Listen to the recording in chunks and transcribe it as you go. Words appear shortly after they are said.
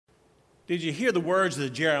Did you hear the words of the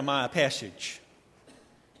Jeremiah passage?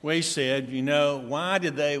 Where he said, why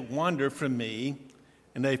did they wander from me?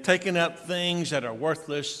 And they've taken up things that are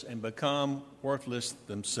worthless and become worthless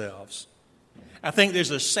themselves. I think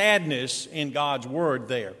there's a sadness in God's word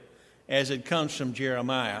there as it comes from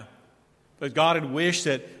Jeremiah. But God had wished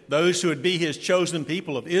that those who would be his chosen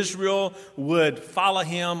people of Israel would follow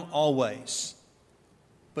him always.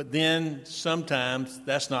 But then sometimes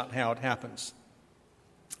that's not how it happens.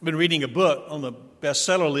 I've been reading a book on the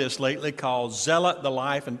bestseller list lately called Zealot, the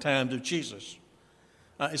Life and Times of Jesus.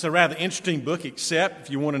 It's a rather interesting book, except if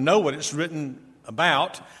you want to know what it's written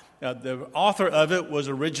about. The author of it was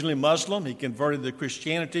originally Muslim. He converted to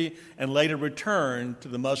Christianity and later returned to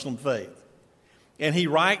the Muslim faith. And he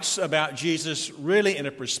writes about Jesus really in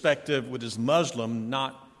a perspective which is Muslim,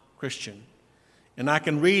 not Christian. And I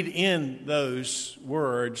can read in those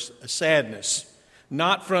words a sadness.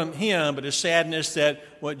 Not from him, but a sadness that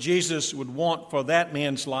what Jesus would want for that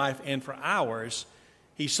man's life and for ours,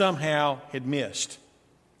 he somehow had missed.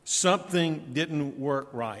 Something didn't work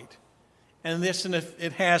right. And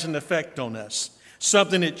it has an effect on us.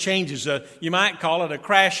 Something that changes. You might call it a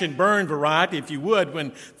crash and burn variety, if you would,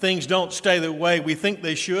 when things don't stay the way we think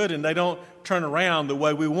they should and they don't turn around the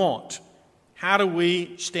way we want. How do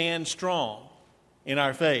we stand strong in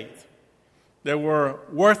our faith? There were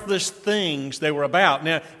worthless things they were about.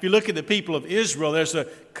 Now, if you look at the people of Israel, there's a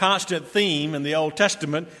constant theme in the Old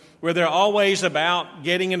Testament where they're always about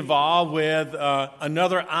getting involved with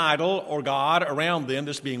another idol or god around them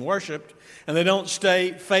that's being worshipped, and they don't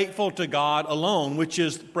stay faithful to God alone, which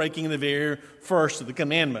is breaking the very first of the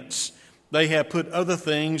commandments. They have put other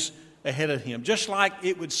things ahead of him. Just like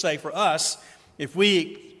it would say for us, if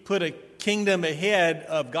we put a kingdom ahead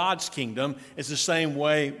of God's kingdom, it's the same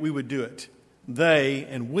way we would do it. They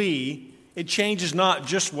and we, it changes not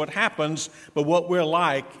just what happens, but what we're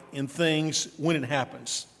like in things when it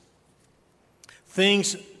happens.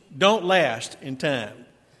 Things don't last in time,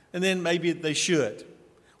 and then maybe they should.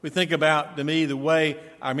 We think about, to me, the way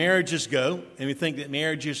our marriages go, and we think that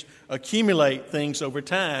marriages accumulate things over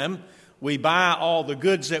time. We buy all the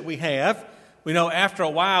goods that we have. We know after a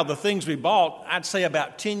while, the things we bought, I'd say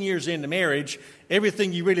about 10 years into marriage,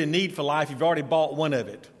 everything you really need for life, you've already bought one of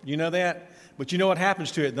it. You know that? But you know what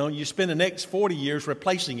happens to it, though? You spend the next 40 years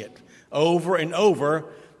replacing it over and over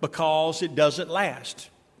because it doesn't last.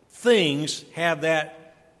 Things have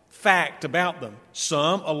that fact about them.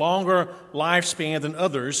 Some a longer lifespan than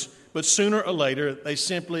others, but sooner or later they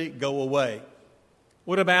simply go away.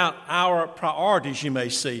 What about our priorities, you may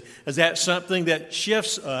see? Is that something that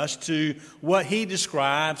shifts us to what he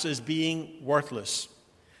describes as being worthless?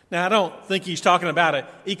 Now, I don't think he's talking about an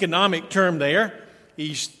economic term there.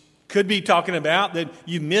 He's could be talking about that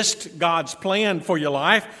you missed God's plan for your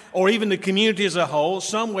life, or even the community as a whole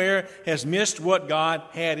somewhere has missed what God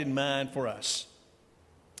had in mind for us.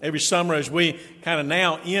 Every summer as we kind of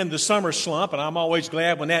now end the summer slump, and I'm always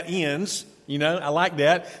glad when that ends, I like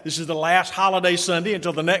that. This is the last holiday Sunday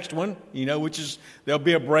until the next one, which is, there'll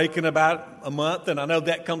be a break in about a month, and I know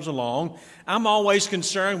that comes along. I'm always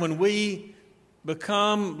concerned when we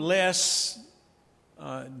become less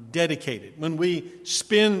dedicated, when we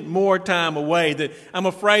spend more time away, that I'm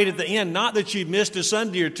afraid at the end, not that you've missed a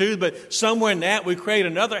Sunday or two, but somewhere in that we create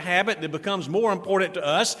another habit that becomes more important to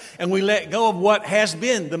us, and we let go of what has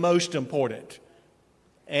been the most important,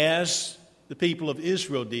 as the people of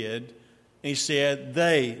Israel did. And he said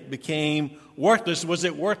they became worthless. Was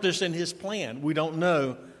it worthless in his plan? We don't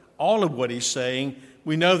know all of what he's saying.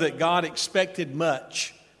 We know that God expected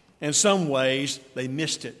much. In some ways, they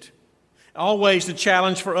missed it. Always the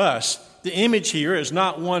challenge for us. The image here is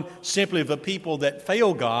not one simply of a people that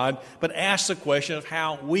fail God, but asks the question of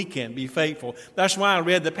how we can be faithful. That's why I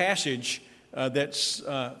read the passage that's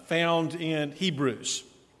found in Hebrews.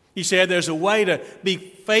 He said there's a way to be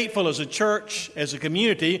faithful as a church, as a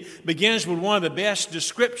community. Begins with one of the best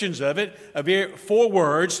descriptions of it, 4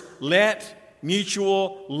 words: let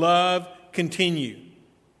mutual love continue.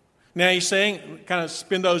 Now he's saying, kind of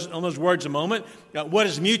spin on those words a moment. Now, what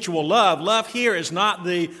is mutual love? Love here is not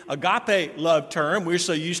the agape love term we're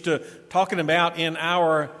so used to talking about in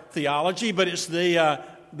our theology, but it's the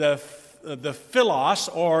philos,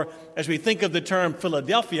 or as we think of the term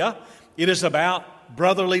Philadelphia, it is about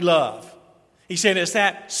brotherly love. He said it's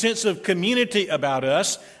that sense of community about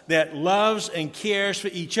us that loves and cares for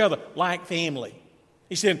each other like family.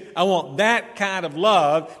 He said, I want that kind of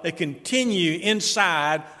love that continue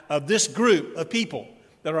inside of this group of people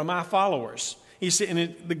that are my followers. He said,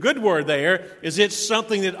 and the good word there is it's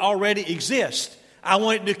something that already exists. I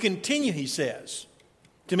want it to continue, he says.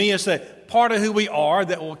 To me, it's a part of who we are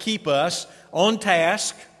that will keep us on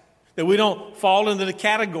task, that we don't fall into the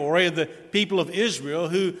category of the people of Israel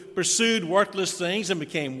who pursued worthless things and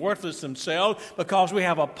became worthless themselves, because we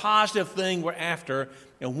have a positive thing we're after,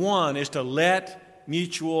 and one is to let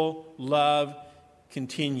mutual love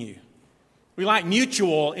continue. We like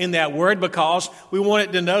mutual in that word because we want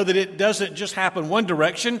it to know that it doesn't just happen one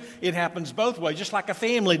direction, it happens both ways, just like a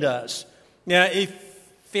family does. Now, if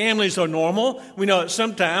families are normal, we know that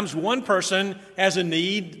sometimes one person has a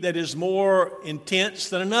need that is more intense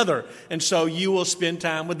than another, and so you will spend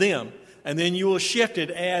time with them. And then you will shift it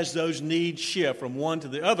as those needs shift from one to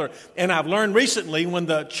the other. And I've learned recently, when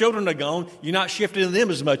the children are gone, you're not shifting to them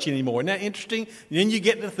as much anymore. Isn't that interesting? And then you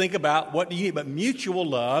get to think about what do you need. But mutual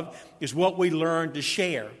love is what we learn to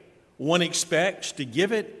share. One expects to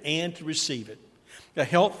give it and to receive it. A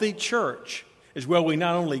healthy church is where we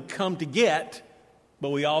not only come to get,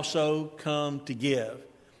 but we also come to give.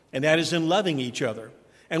 And that is in loving each other.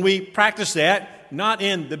 And we practice that not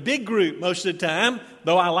in the big group most of the time,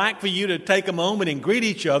 though I like for you to take a moment and greet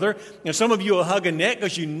each other. And some of you will hug a neck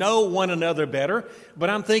because you know one another better. But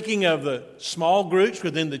I'm thinking of the small groups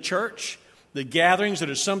within the church, the gatherings that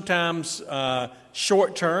are sometimes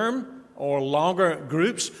short-term or longer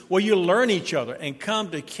groups, where you learn each other and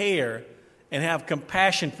come to care and have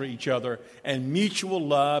compassion for each other, and mutual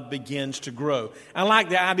love begins to grow. I like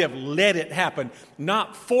the idea of let it happen,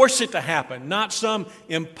 not force it to happen, not some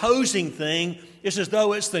imposing thing. It's as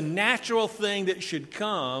though it's the natural thing that should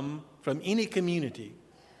come from any community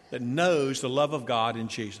that knows the love of God in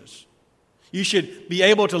Jesus. You should be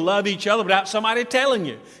able to love each other without somebody telling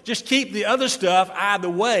you. Just keep the other stuff out of the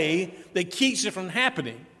way that keeps it from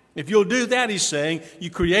happening. If you'll do that, he's saying, you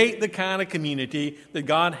create the kind of community that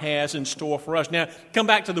God has in store for us. Now, come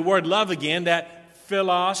back to the word love again, that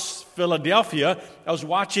Philos, Philadelphia. I was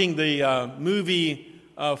watching the movie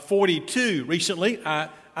 42 recently. I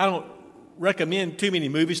don't recommend too many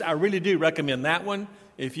movies. I really do recommend that one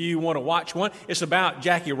if you want to watch one. It's about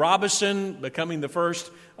Jackie Robinson becoming the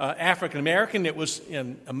first African-American that was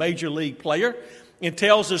a major league player. It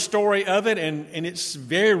tells the story of it, and it's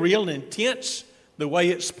very real and intense, the way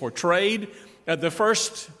it's portrayed. The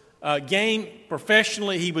first game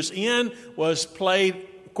professionally he was in was played,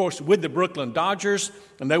 of course, with the Brooklyn Dodgers,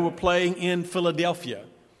 and they were playing in Philadelphia,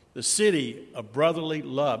 the city of brotherly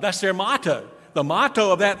love. That's their motto. The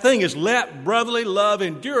motto of that thing is let brotherly love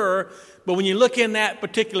endure. But when you look in that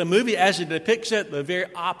particular movie, as it depicts it, the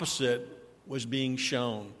very opposite was being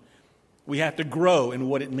shown. We have to grow in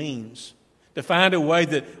what it means, to find a way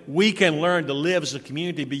that we can learn to live as a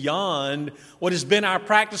community beyond what has been our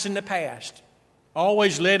practice in the past,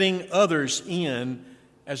 always letting others in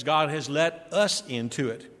as God has let us into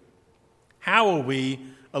it. How are we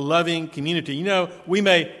a loving community? You know, we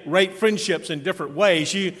may rate friendships in different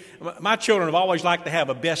ways. My children have always liked to have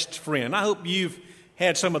a best friend. I hope you've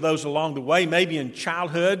had some of those along the way, maybe in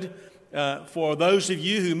childhood. For those of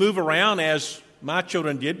you who move around, as my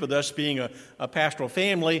children did, with us being a pastoral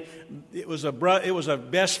family, it was a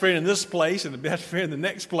best friend in this place and a best friend in the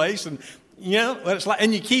next place, and you know, it's like,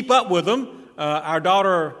 and you keep up with them. Our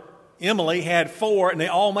daughter Emily had 4, and they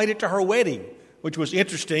all made it to her wedding, which was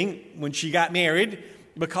interesting when she got married,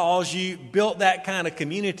 because you built that kind of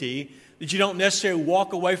community that you don't necessarily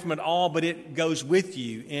walk away from it all, but it goes with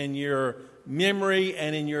you in your memory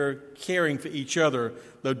and in your caring for each other,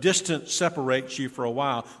 though distance separates you for a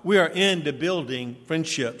while. We are into building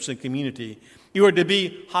friendships and community. You are to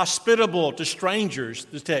be hospitable to strangers,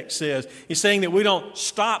 the text says. He's saying that we don't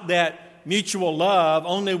stop that mutual love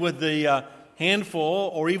only with the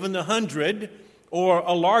handful or even the 100 or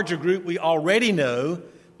a larger group we already know,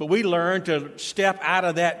 but we learn to step out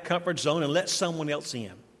of that comfort zone and let someone else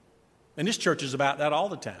in. And this church is about that all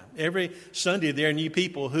the time. Every Sunday there are new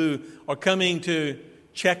people who are coming to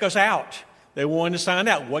check us out. They want to find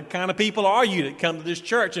out, what kind of people are you that come to this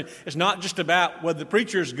church? And it's not just about whether the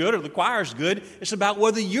preacher is good or the choir is good. It's about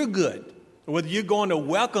whether you're good, or whether you're going to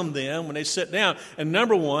welcome them when they sit down. And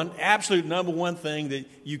absolute number one thing that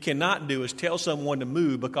you cannot do is tell someone to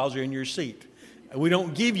move because they're in your seat. We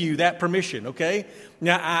don't give you that permission, okay?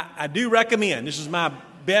 Now, I do recommend, this is my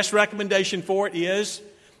best recommendation for it, is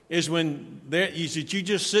when you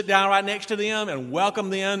just sit down right next to them and welcome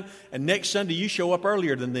them, and next Sunday you show up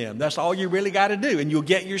earlier than them. That's all you really got to do, and you'll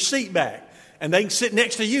get your seat back. And they can sit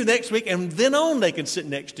next to you next week, and then on they can sit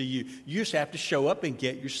next to you. You just have to show up and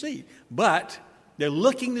get your seat. But they're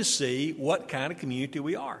looking to see what kind of community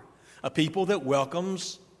we are. A people that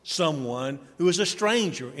welcomes someone who is a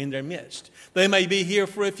stranger in their midst. They may be here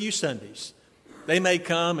for a few Sundays. They may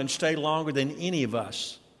come and stay longer than any of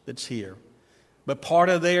us that's here. But part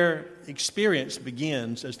of their experience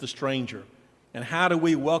begins as the stranger. And how do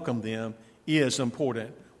we welcome them is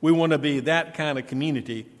important. We want to be that kind of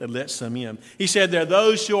community that lets them in. He said there are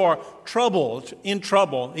those who are in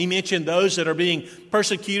trouble. He mentioned those that are being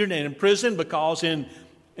persecuted and imprisoned because in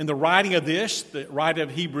the writing of this, the writer of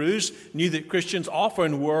Hebrews knew that Christians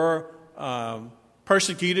often were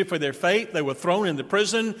persecuted for their faith. They were thrown into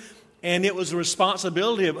prison, and it was the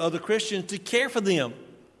responsibility of other Christians to care for them.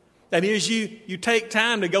 That is, you take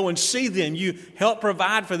time to go and see them. You help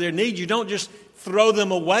provide for their needs. You don't just throw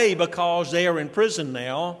them away because they are in prison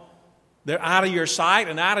now. They're out of your sight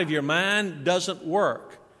and out of your mind. Doesn't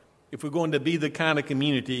work if we're going to be the kind of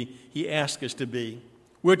community he asked us to be.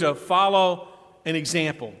 We're to follow an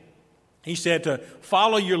example. He said to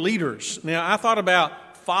follow your leaders. Now, I thought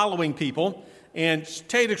about following people, and to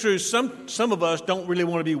tell you the truth, some of us don't really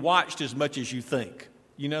want to be watched as much as you think.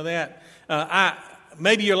 You know that?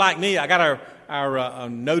 Maybe you're like me. I got our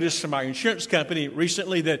notice from our insurance company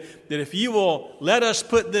recently that if you will let us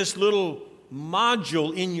put this little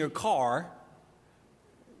module in your car,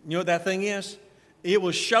 you know what that thing is? It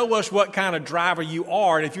will show us what kind of driver you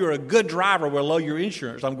are, and if you're a good driver, we'll lower your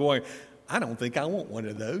insurance. I'm going, I don't think I want one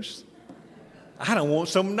of those. I don't want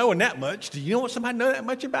someone knowing that much. Do you want somebody to know that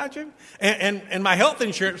much about you? And my health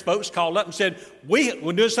insurance folks called up and said,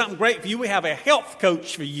 we're doing something great for you. We have a health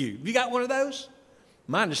coach for you. Have you got one of those?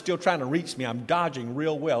 Mine is still trying to reach me. I'm dodging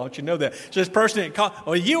real well. Don't you know that? So this person that called,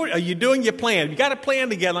 are you doing your plan? You got a plan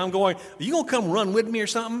together. I'm going, are you going to come run with me or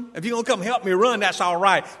something? If you're going to come help me run, that's all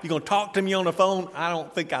right. If you're going to talk to me on the phone, I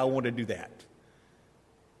don't think I want to do that.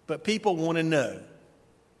 But people want to know.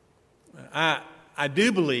 I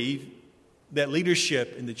do believe that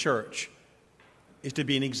leadership in the church is to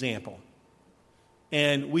be an example.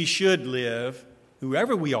 And we should live,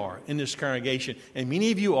 whoever we are in this congregation, and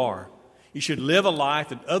many of you are, you should live a life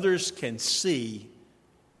that others can see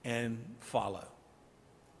and follow.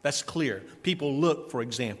 That's clear. People look for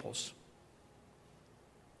examples.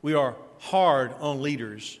 We are hard on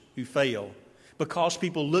leaders who fail because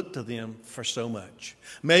people look to them for so much,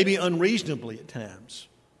 maybe unreasonably at times.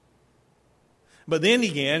 But then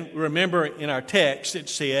again, remember in our text it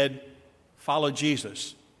said, follow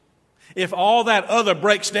Jesus. If all that other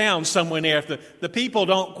breaks down somewhere there, if the people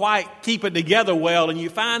don't quite keep it together well, and you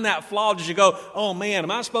find that flawed as you go, oh man,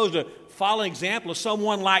 am I supposed to follow an example of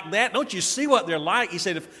someone like that? Don't you see what they're like? He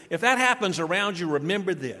said, if that happens around you,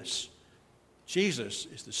 remember this. Jesus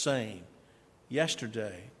is the same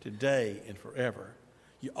yesterday, today, and forever.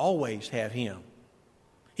 You always have him.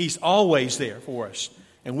 He's always there for us,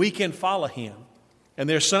 and we can follow him. And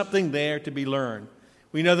there's something there to be learned.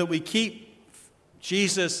 We know that we keep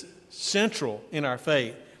Jesus central in our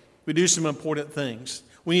faith. We do some important things.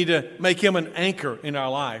 We need to make him an anchor in our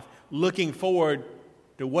life, looking forward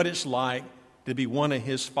to what it's like to be one of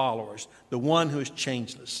his followers, the one who is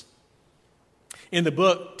changeless. In the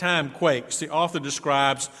book Time Quakes, the author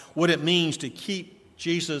describes what it means to keep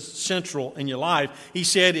Jesus central in your life. He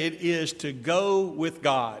said it is to go with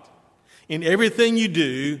God. In everything you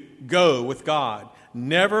do, go with God.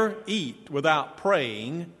 Never eat without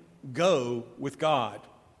praying. Go with God.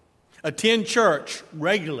 Attend church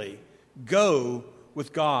regularly. Go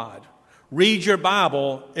with God. Read your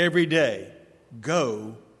Bible every day.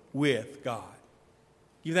 Go with God.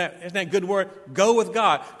 Isn't that a good word? Go with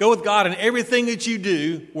God. Go with God in everything that you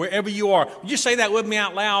do, wherever you are. Would you say that with me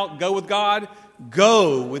out loud? Go with God.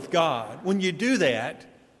 Go with God. When you do that,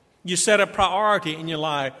 you set a priority in your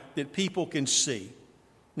life that people can see.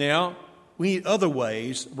 Now, we need other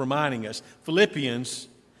ways of reminding us. Philippians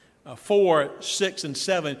 4, 6, and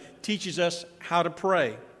 7 teaches us how to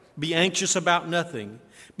pray. Be anxious about nothing.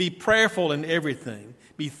 Be prayerful in everything.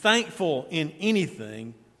 Be thankful in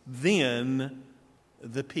anything. Then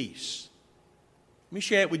the peace. Let me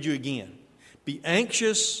share it with you again. Be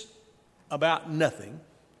anxious about nothing.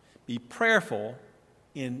 Be prayerful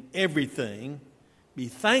in everything. Be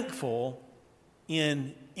thankful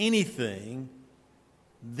in anything.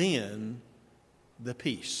 Then the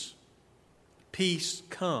peace. Peace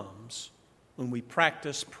comes when we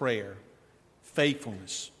practice prayer,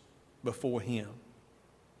 faithfulness before him.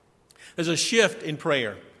 There's a shift in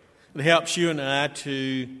prayer that helps you and I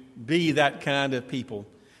to be that kind of people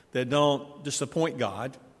that don't disappoint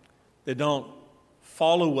God, that don't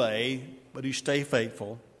fall away, but who stay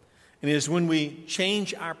faithful. And it is when we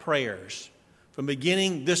change our prayers from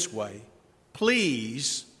beginning this way,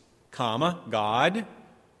 please, God,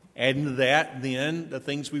 adding to that then the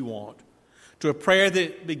things we want, to a prayer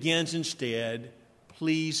that begins instead,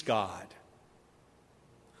 please God.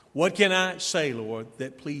 What can I say, Lord,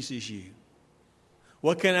 that pleases you?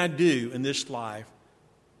 What can I do in this life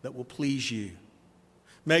that will please you?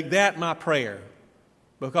 Make that my prayer,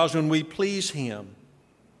 because when we please him,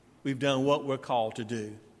 we've done what we're called to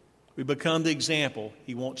do. We become the example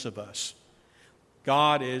He wants of us.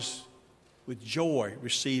 God is with joy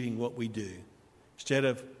receiving what we do. Instead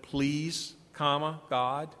of please,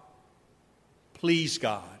 God, please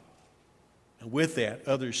God. And with that,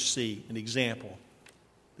 others see an example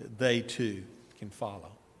that they too can follow.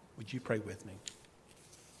 Would you pray with me?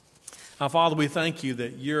 Our Father, we thank you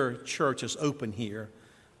that your church is open here,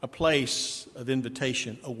 a place of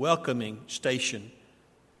invitation, a welcoming station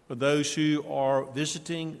for those who are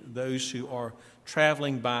visiting, those who are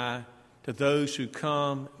traveling by, to those who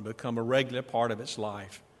come and become a regular part of its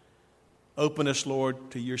life. Open us,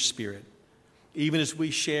 Lord, to your Spirit. Even as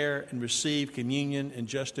we share and receive communion in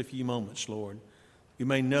just a few moments, Lord, you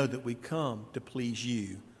may know that we come to please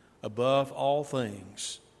you above all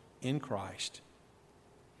things in Christ.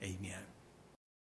 Amen.